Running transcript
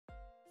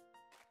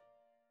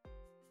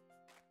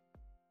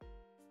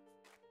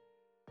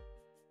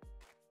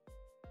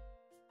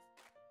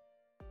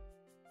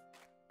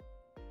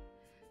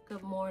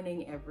Good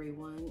morning,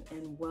 everyone,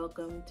 and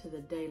welcome to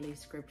the Daily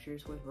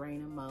Scriptures with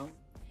Raina Mo.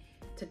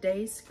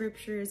 Today's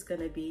scripture is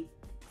going to be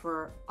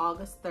for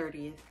August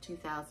 30th,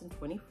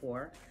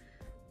 2024,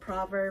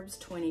 Proverbs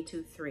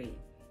 22:3,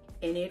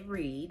 and it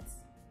reads,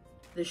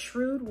 "The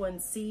shrewd one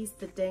sees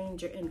the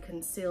danger and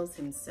conceals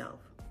himself,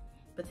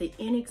 but the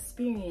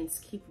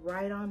inexperienced keep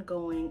right on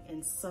going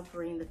and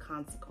suffering the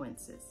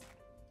consequences."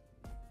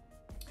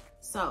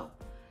 So,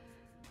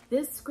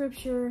 this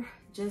scripture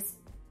just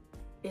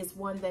is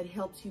one that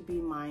helps you be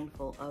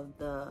mindful of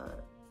the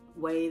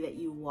way that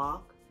you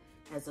walk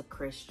as a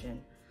Christian.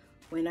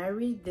 When I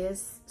read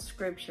this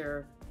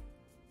scripture,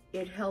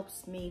 it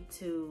helps me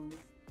to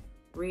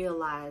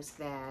realize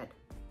that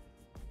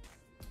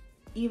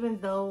even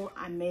though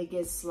I may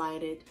get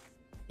slighted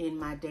in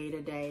my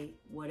day-to-day,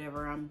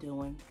 whatever I'm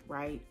doing,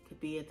 right? It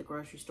could be at the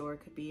grocery store, it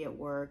could be at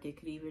work, it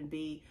could even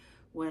be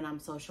when I'm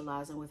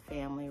socializing with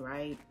family,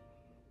 right?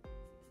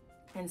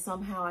 And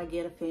somehow I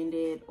get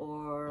offended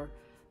or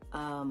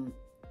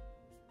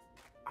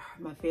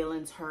my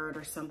feelings hurt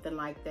or something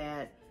like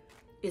that.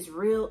 It's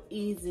real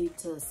easy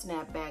to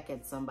snap back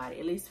at somebody,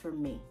 at least for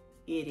me,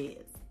 it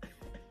is.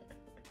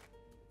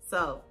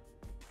 So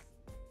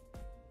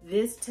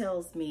this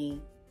tells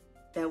me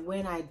that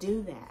when I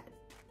do that,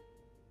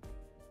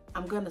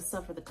 I'm gonna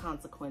suffer the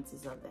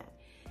consequences of that.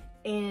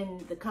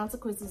 And the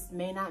consequences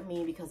may not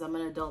mean because I'm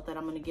an adult that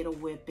I'm gonna get a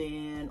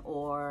whipping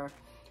or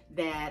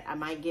that I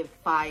might get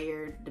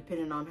fired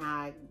depending on how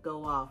I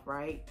go off,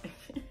 right?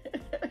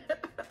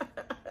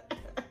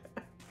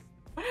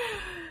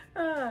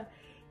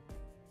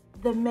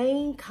 The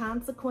main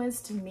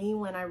consequence to me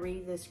when I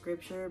read this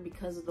scripture,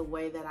 because of the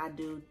way that I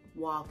do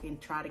walk and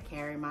try to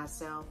carry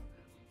myself,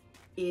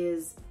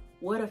 is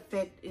what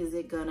effect is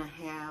it gonna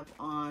have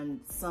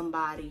on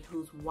somebody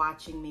who's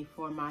watching me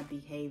for my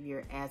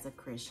behavior as a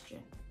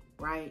Christian,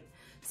 right?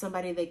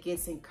 Somebody that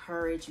gets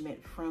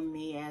encouragement from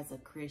me as a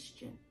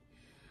Christian.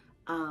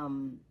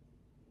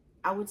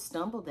 I would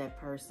stumble that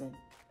person.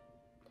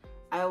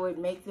 I would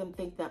make them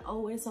think that,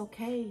 oh, it's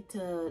okay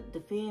to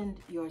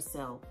defend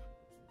yourself.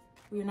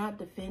 You're not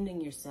defending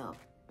yourself.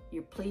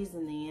 You're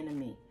pleasing the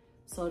enemy.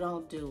 So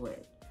don't do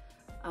it.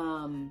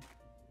 And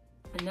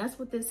that's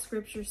what this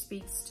scripture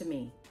speaks to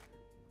me.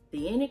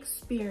 The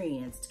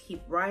inexperienced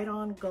keep right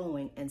on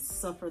going and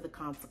suffer the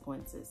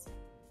consequences,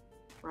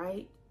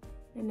 right?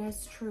 And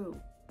that's true.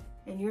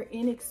 And your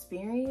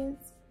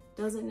inexperience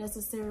doesn't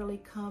necessarily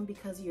come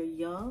because you're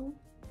young.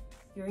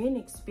 Your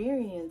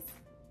inexperience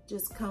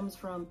just comes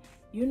from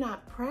you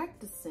not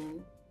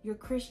practicing your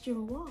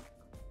Christian walk.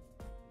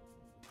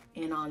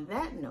 And on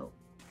that note,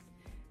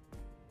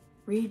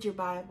 read your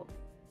Bible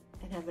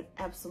and have an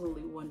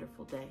absolutely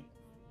wonderful day.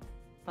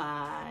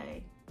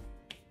 Bye.